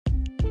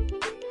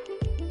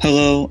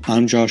Hello,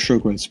 I'm Joshua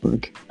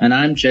Grinsberg. And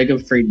I'm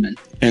Jacob Friedman.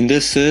 And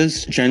this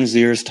is Gen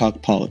Zers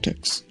Talk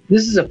Politics.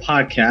 This is a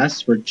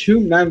podcast where two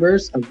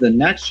members of the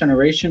next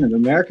generation of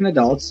American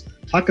adults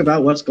talk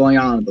about what's going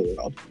on in the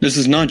world. This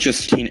is not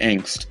just teen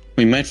angst.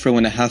 We might throw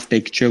in a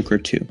half-baked joke or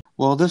two.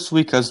 Well, this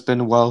week has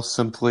been,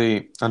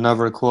 simply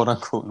another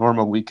quote-unquote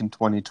normal week in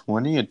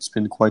 2020. It's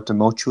been quite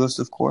tumultuous,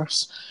 of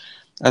course.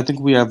 I think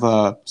we have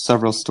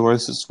several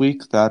stories this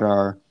week that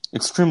are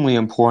extremely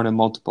important in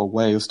multiple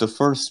ways. The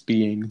first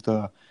being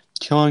the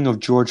killing of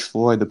George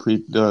Floyd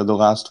the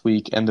last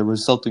week and the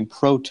resulting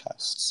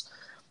protests.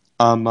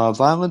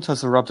 Violence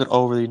has erupted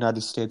all over the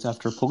United States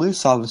after a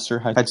police officer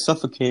had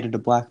suffocated a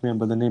black man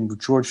by the name of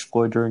George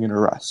Floyd during an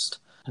arrest.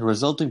 The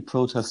resulting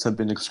protests have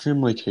been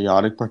extremely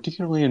chaotic,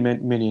 particularly in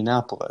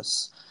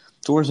Minneapolis.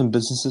 Stores and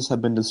businesses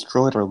have been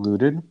destroyed or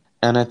looted.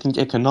 And I think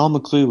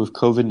economically, with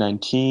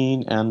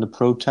COVID-19 and the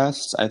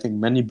protests, I think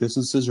many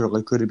businesses are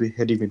likely to be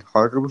hit even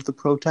harder with the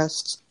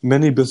protests.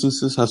 Many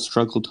businesses have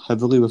struggled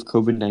heavily with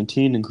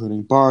COVID-19,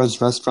 including bars,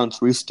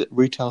 restaurants,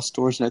 retail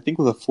stores, and I think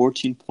with a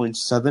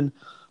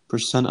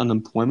 14.7%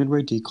 unemployment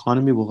rate, the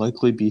economy will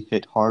likely be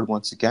hit hard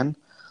once again,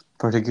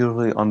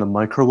 particularly on the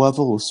micro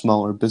level, with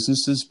smaller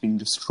businesses being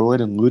destroyed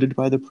and looted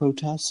by the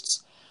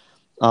protests.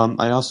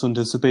 I also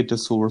anticipate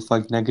this will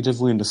reflect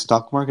negatively in the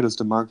stock market as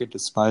the market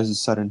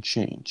despises sudden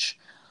change.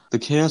 The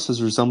chaos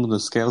has resembled the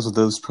scales of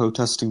those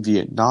protesting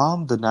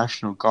Vietnam. The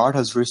National Guard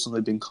has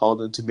recently been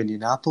called into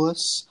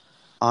Minneapolis.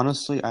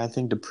 Honestly, I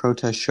think the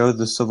protests show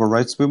the civil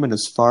rights movement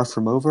is far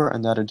from over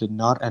and that it did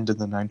not end in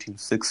the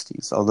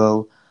 1960s,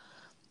 although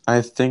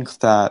I think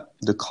that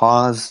the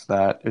cause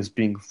that is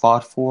being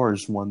fought for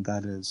is one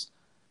that is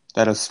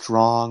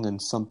strong and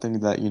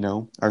something that,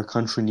 our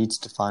country needs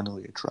to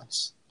finally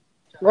address.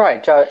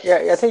 Right,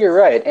 yeah, I think you're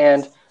right.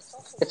 And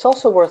it's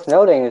also worth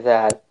noting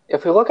that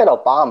if we look at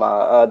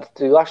Obama,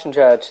 the election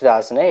of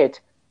 2008,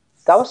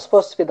 that was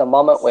supposed to be the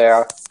moment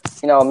where,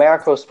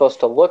 America was supposed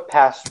to look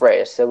past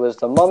race. It was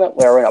the moment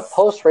where we're in a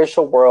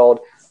post-racial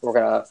world, we're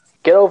going to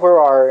get over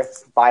our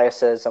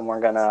biases and we're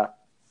going to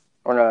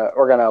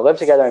live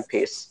together in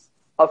peace.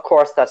 Of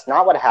course, that's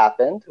not what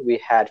happened. We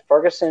had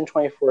Ferguson in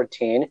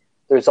 2014,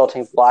 the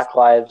resulting Black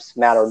Lives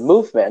Matter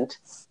movement.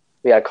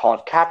 We had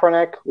Colin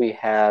Kaepernick. We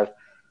have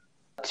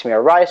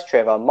Tamir Rice,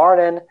 Trayvon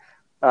Martin,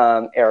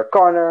 Eric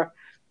Garner,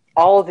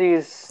 all of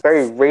these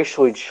very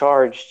racially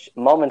charged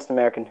moments in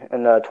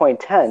the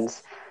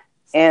 2010s.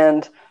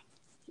 And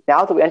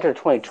now that we enter the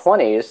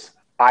 2020s,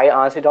 I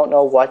honestly don't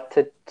know what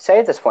to say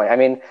at this point. I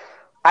mean,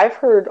 I've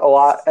heard a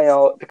lot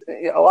of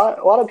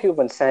people have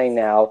been saying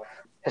now,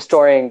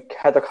 historian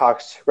Heather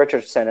Cox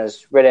Richardson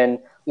has written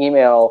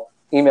email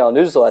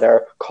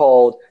newsletter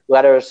called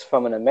Letters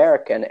from an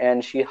American,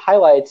 and she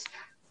highlights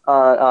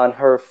on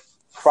her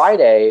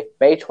Friday,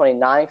 May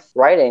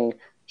 29th,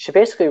 she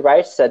basically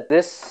writes that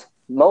this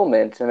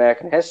moment in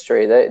American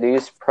history, that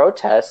these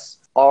protests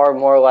are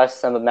more or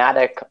less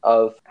emblematic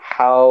of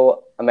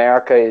how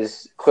America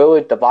is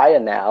clearly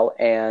divided now,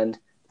 and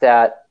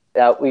that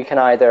we can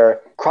either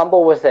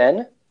crumble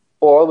within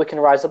or we can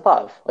rise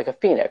above, like a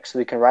phoenix.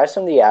 We can rise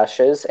from the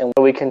ashes and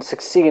we can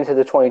succeed into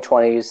the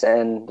 2020s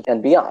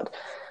and beyond.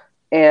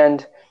 And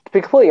to be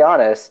completely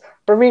honest,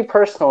 for me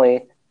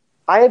personally,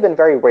 I have been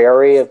very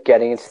wary of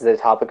getting into the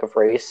topic of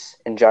race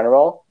in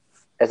general,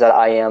 as that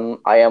I am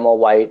a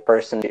white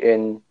person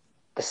in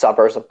the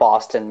suburbs of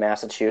Boston,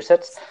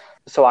 Massachusetts.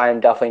 So I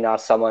am definitely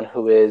not someone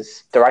who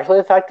is directly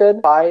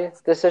affected by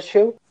this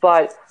issue.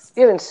 But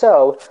even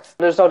so,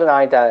 there's no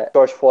denying that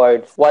George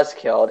Floyd was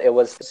killed. It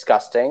was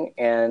disgusting,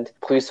 and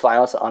police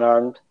violence on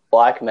unarmed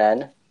black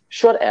men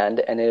should end,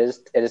 and it is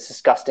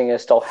disgusting and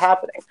it's still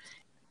happening.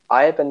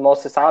 I have been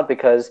mostly silent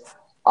because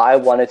I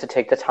wanted to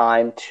take the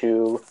time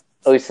to,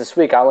 at least this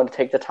week, I want to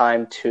take the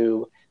time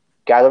to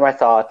gather my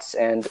thoughts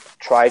and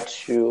try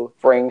to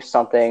bring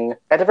something,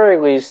 at the very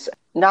least,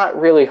 not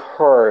really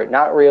heard,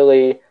 not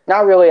really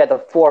at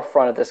the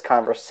forefront of this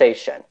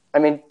conversation. I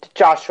mean,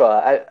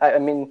 Joshua, I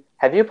mean,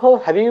 have you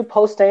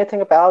posted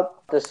anything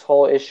about this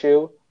whole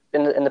issue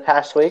in the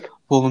past week?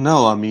 Well,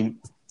 no. I mean,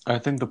 I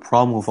think the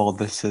problem with all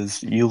this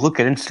is you look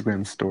at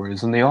Instagram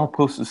stories and they all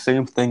post the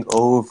same thing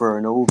over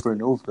and over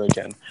and over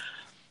again.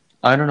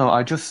 I don't know.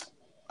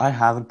 I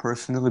haven't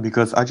personally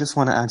because I just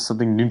want to add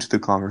something new to the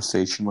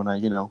conversation when I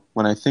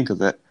think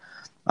of it.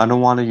 I don't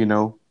want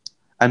to,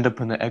 end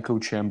up in the echo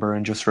chamber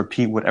and just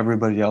repeat what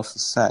everybody else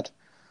has said.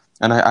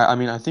 And I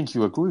mean, I think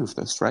you agree with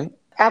this, right?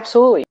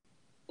 Absolutely.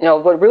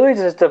 What really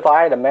does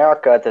divide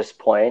America at this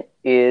point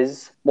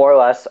is more or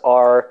less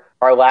our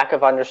lack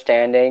of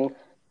understanding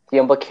the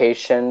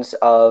implications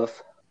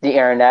of the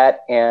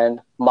internet and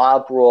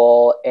mob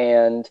rule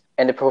and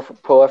the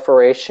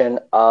proliferation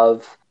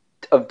of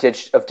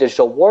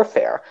digital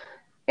warfare.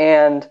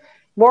 And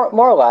more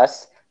or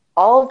less,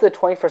 all of the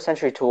 21st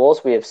century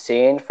tools we have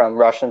seen, from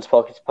Russians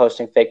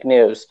posting fake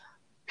news,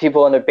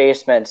 people in their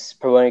basements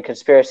promoting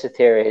conspiracy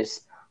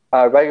theories,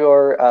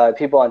 regular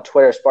people on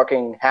Twitter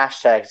sparking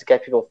hashtags to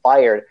get people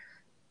fired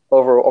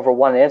over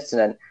one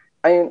incident.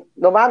 I mean,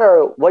 no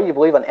matter what you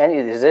believe on any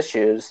of these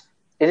issues,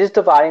 it is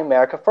dividing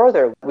America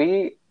further.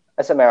 We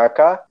as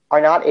America, are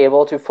not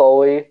able to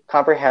fully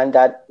comprehend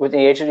that with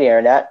the age of the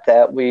internet,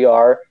 that we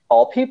are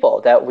all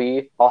people, that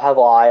we all have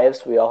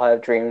lives, we all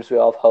have dreams, we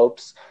all have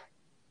hopes,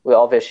 we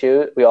all have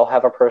issues, we all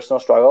have our personal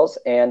struggles,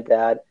 and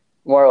that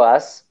more or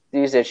less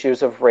these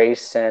issues of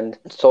race and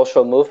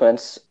social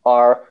movements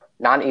are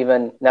not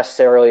even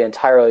necessarily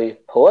entirely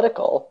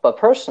political, but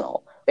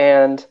personal.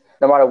 And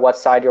no matter what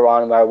side you're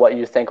on, no matter what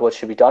you think what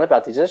should be done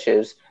about these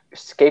issues,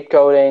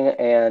 scapegoating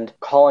and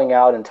calling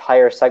out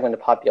entire segment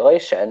of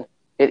population,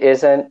 it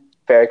isn't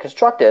very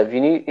constructive.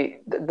 The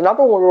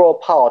number one rule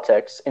of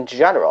politics in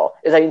general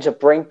is that you need to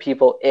bring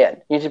people in.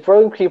 You need to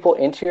bring people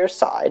into your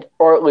side,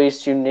 or at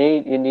least you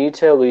need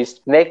to at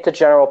least make the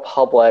general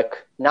public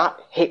not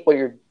hate what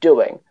you're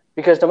doing.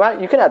 Because no matter,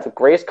 you can have the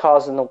greatest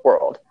cause in the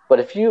world, but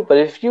if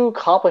you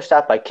accomplish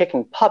that by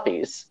kicking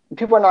puppies,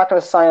 people are not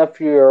going to sign up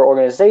for your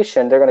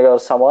organization. They're going to go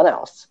to someone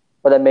else,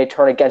 or they may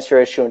turn against your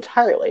issue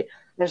entirely.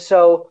 And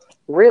so,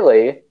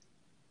 really,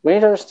 we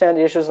need to understand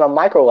the issues on a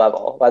micro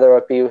level, whether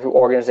it be through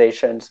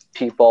organizations,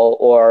 people,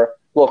 or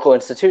local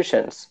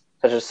institutions,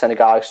 such as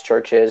synagogues,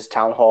 churches,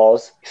 town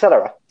halls,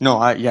 etc. No,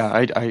 I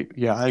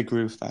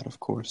agree with that, of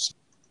course.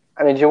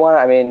 I mean,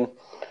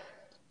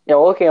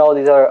 looking at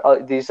all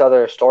these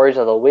other stories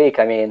of the week,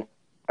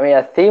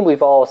 a theme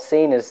we've all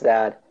seen is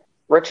that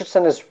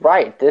Richardson is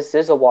right. This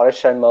is a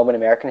watershed moment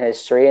in American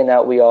history, and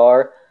that we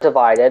are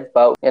divided,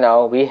 but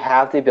we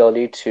have the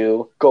ability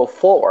to go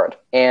forward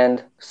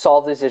and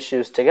solve these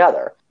issues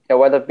together.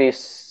 Whether it be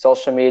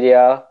social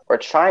media or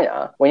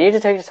China, we need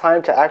to take the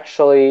time to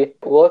actually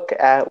look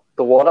at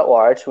the world at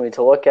large. We need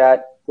to look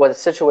at what the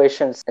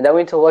situations, and then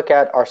we need to look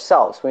at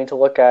ourselves. We need to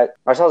look at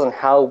ourselves and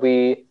how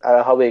we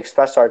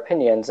express our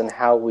opinions and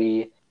how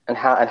we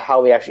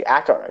actually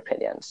act on our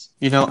opinions.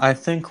 I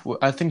think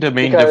the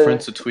main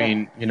difference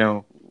between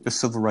the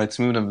civil rights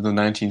movement of the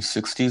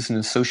 1960s and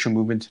the social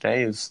movement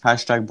today is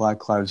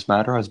 #Black Lives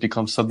Matter has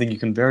become something you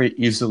can very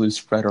easily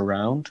spread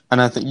around.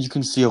 And I think you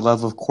can see a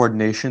level of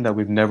coordination that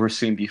we've never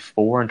seen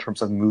before in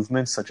terms of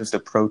movements such as the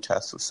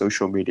protests of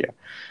social media.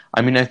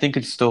 I think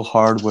it's still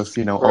hard with,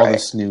 all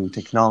this new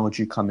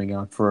technology coming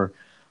out for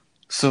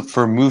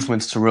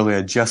movements to really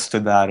adjust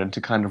to that and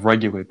to kind of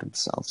regulate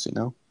themselves,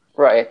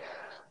 Right.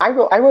 I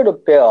wrote a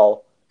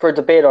bill for a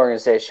debate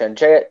organization,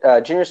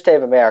 Junior State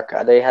of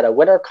America. They had a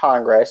winter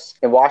congress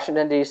in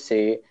Washington,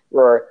 D.C.,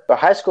 where the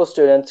high school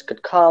students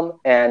could come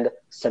and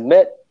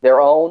submit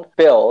their own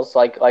bills,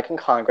 like in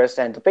Congress,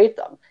 and debate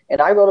them. And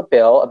I wrote a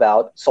bill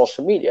about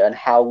social media and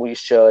how we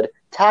should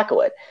tackle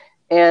it.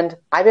 And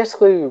I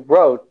basically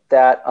wrote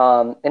that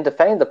in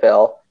defending the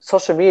bill,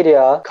 social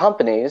media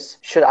companies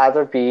should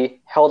either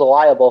be held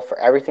liable for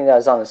everything that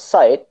is on the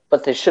site,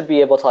 but they should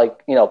be able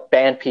to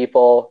ban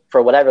people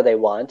for whatever they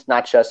want,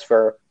 not just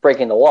for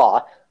breaking the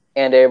law,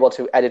 and they're able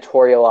to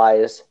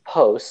editorialize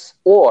posts,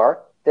 or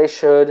they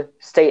should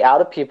stay out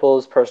of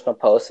people's personal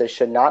posts. They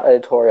should not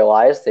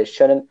editorialize. They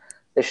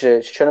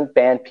shouldn't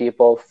ban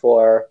people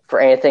for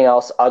anything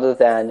else other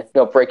than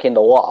breaking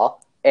the law.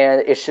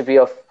 And it should be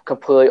a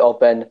completely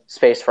open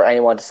space for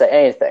anyone to say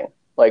anything,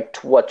 like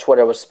what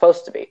Twitter was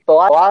supposed to be. But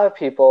a lot of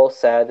people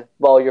said,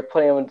 well, you're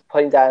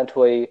putting that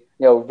into a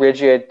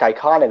rigid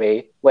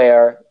dichotomy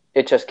where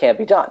it just can't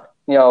be done.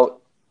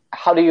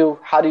 How do you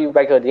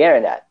regulate the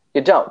internet?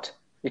 You don't.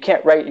 You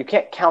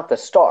can't count the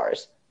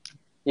stars.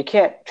 You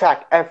can't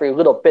track every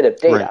little bit of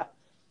data. Right.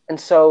 And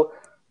so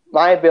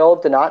my bill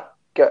did not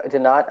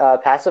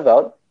pass a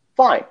vote.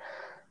 Fine.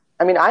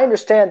 I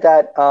understand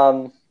that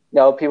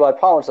people had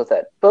problems with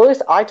it, but at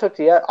least I took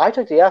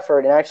the effort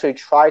and actually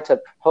tried to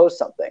propose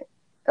something.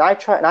 And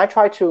I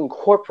tried to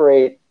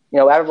incorporate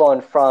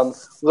everyone from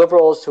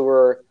liberals who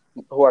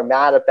are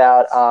mad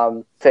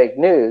about fake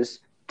news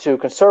to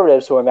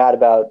conservatives who are mad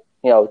about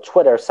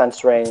Twitter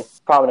censoring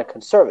prominent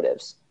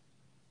conservatives.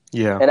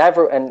 Yeah.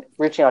 And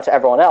reaching out to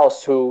everyone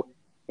else who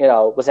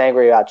was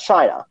angry about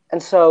China.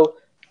 And so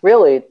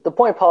really the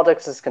point of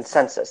politics is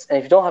consensus. And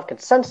if you don't have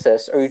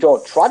consensus, or you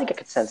don't try to get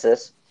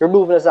consensus, your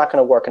movement is not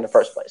going to work in the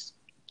first place.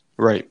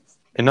 Right.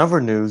 In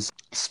other news,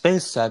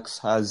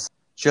 SpaceX has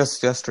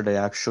just yesterday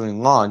actually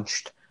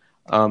launched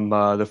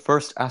the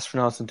first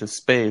astronauts into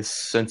space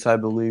since, I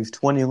believe,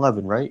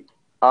 2011, right?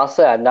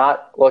 Honestly, I've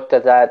not looked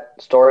at that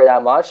story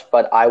that much,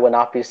 but I would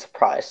not be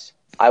surprised.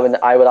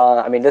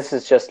 This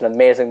is just an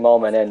amazing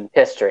moment in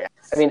history.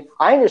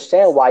 I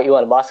understand why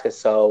Elon Musk is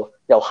so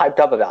hyped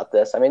up about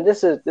this.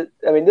 This is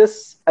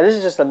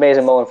just an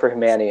amazing moment for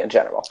humanity in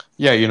general.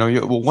 Yeah,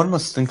 one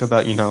must think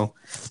about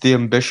the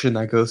ambition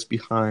that goes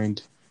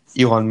behind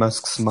Elon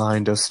Musk's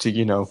mind as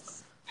to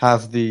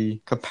have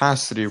the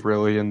capacity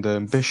really and the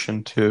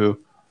ambition to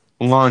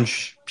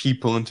launch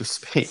people into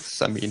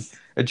space.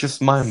 It's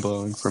just mind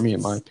blowing for me,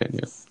 in my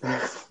opinion.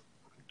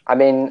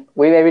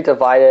 We may be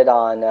divided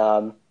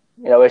on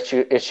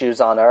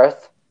issues on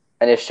Earth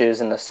and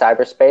issues in the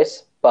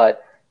cyberspace,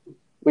 but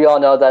we all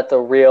know that the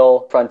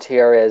real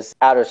frontier is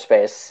outer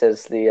space,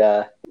 is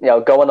the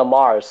going to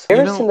Mars. Have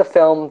you ever seen the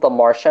film The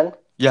Martian?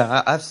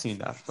 Yeah, I've seen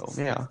that film,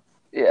 yeah.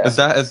 Yeah. Is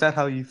that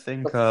how you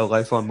think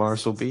life on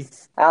Mars will be?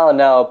 I don't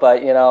know,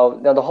 but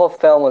the whole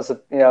film was,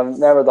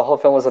 remember the whole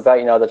film was about,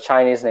 the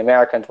Chinese and the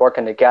Americans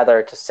working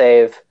together to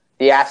save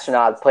the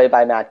astronaut played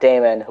by Matt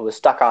Damon who was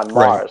stuck on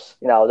Mars.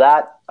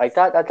 Right.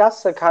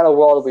 That's the kind of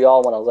world we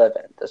all want to live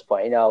in at this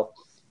point.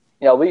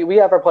 We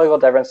have our political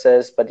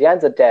differences, but at the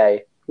end of the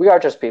day, we are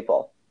just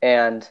people.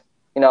 And,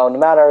 no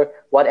matter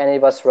what any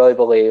of us really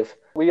believe,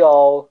 we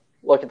all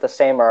look at the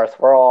same Earth.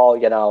 We're all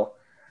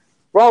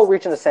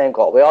reaching the same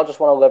goal. We all just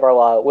want to live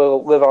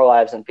our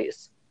lives in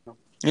peace.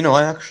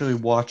 I actually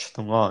watched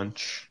the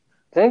launch.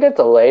 Didn't it get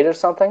delayed or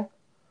something?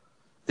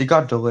 It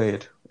got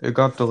delayed. It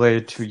got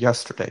delayed to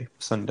yesterday,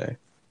 Sunday.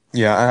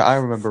 Yeah, I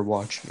remember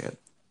watching it.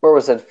 Where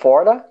was it,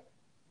 Florida?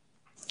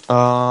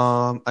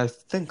 I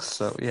think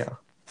so, yeah.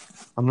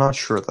 I'm not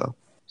sure, though.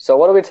 So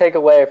what do we take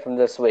away from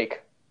this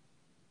week?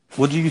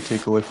 What do you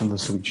take away from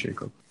this week,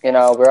 Jacob?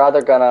 We're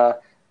either gonna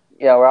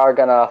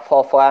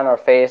fall flat on our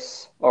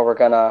face or we're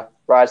gonna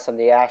rise from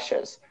the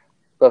ashes.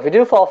 But if we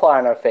do fall flat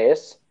on our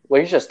face,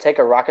 we should just take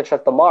a rocket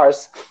trip to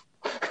Mars.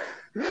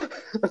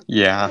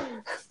 Yeah.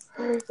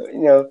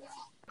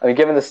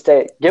 Given the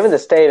state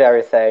of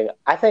everything,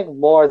 I think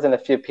more than a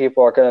few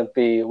people are going to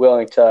be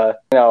willing to,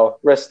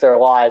 risk their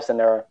lives and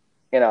their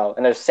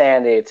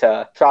sanity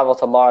to travel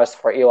to Mars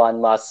for Elon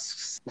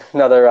Musk's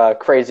another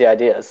crazy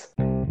ideas.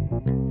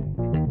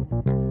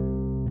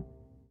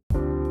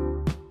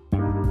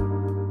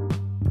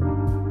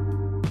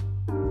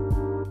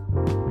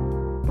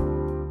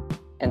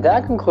 And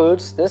that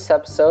concludes this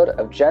episode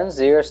of Gen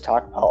Zers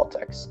Talk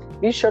Politics.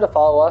 Be sure to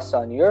follow us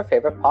on your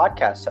favorite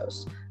podcast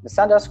hosts and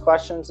send us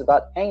questions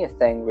about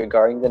anything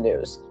regarding the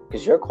news,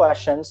 because your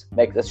questions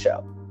make this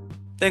show.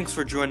 Thanks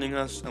for joining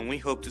us, and we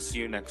hope to see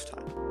you next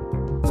time.